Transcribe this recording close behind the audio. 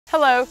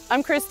Hello,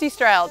 I'm Christy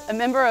Stroud, a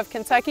member of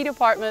Kentucky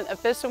Department of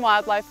Fish and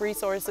Wildlife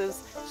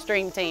Resources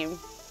Stream Team.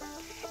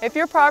 If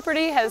your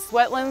property has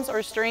wetlands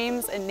or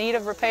streams in need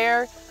of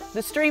repair,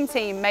 the Stream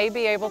Team may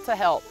be able to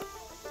help.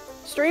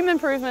 Stream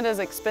improvement is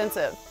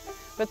expensive,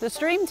 but the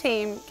Stream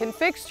Team can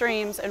fix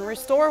streams and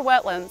restore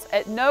wetlands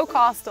at no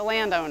cost to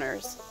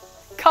landowners.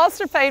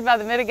 Costs are paid by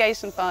the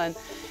Mitigation Fund,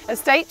 a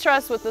state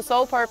trust with the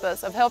sole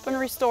purpose of helping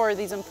restore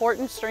these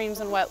important streams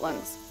and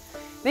wetlands.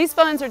 These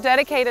funds are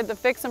dedicated to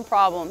fixing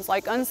problems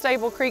like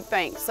unstable creek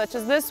banks, such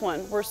as this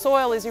one, where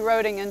soil is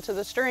eroding into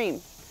the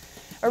stream.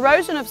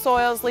 Erosion of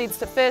soils leads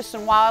to fish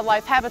and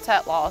wildlife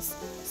habitat loss,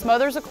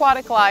 smothers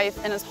aquatic life,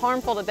 and is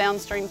harmful to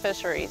downstream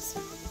fisheries.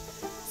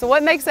 So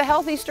what makes a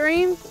healthy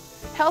stream?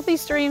 Healthy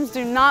streams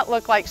do not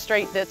look like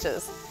straight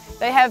ditches.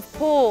 They have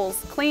pools,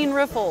 clean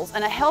riffles,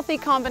 and a healthy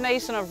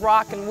combination of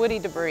rock and woody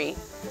debris.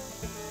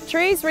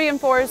 Trees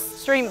reinforce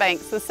stream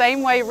banks the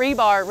same way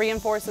rebar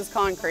reinforces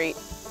concrete.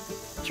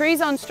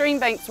 Trees on stream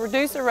banks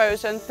reduce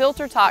erosion,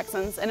 filter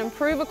toxins, and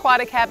improve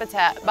aquatic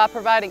habitat by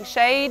providing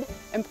shade,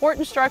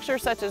 important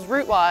structures such as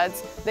root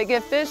wads that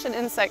give fish and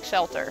insects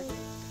shelter.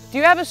 Do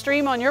you have a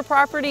stream on your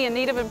property in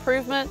need of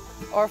improvement,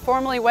 or a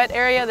formerly wet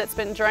area that's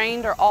been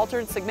drained or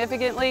altered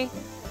significantly?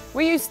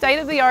 We use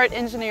state-of-the-art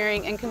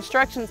engineering and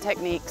construction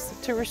techniques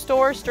to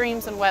restore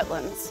streams and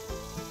wetlands.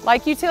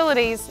 Like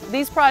utilities,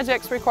 these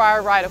projects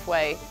require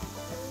right-of-way.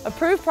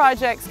 Approved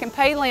projects can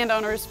pay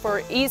landowners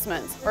for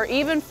easements or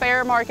even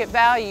fair market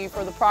value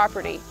for the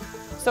property.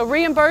 So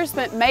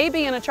reimbursement may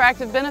be an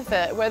attractive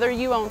benefit whether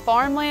you own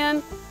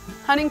farmland,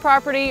 hunting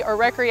property, or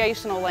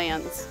recreational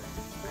lands.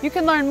 You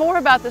can learn more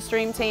about the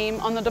Stream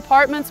Team on the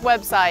department's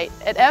website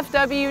at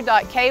fw.ky.gov.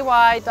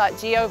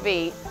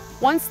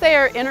 Once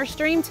there, enter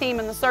Stream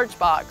Team in the search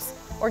box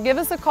or give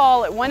us a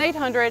call at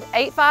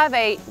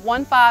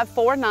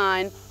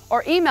 1-800-858-1549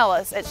 or email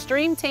us at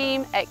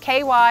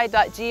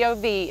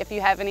streamteam@ky.gov if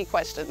you have any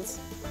questions.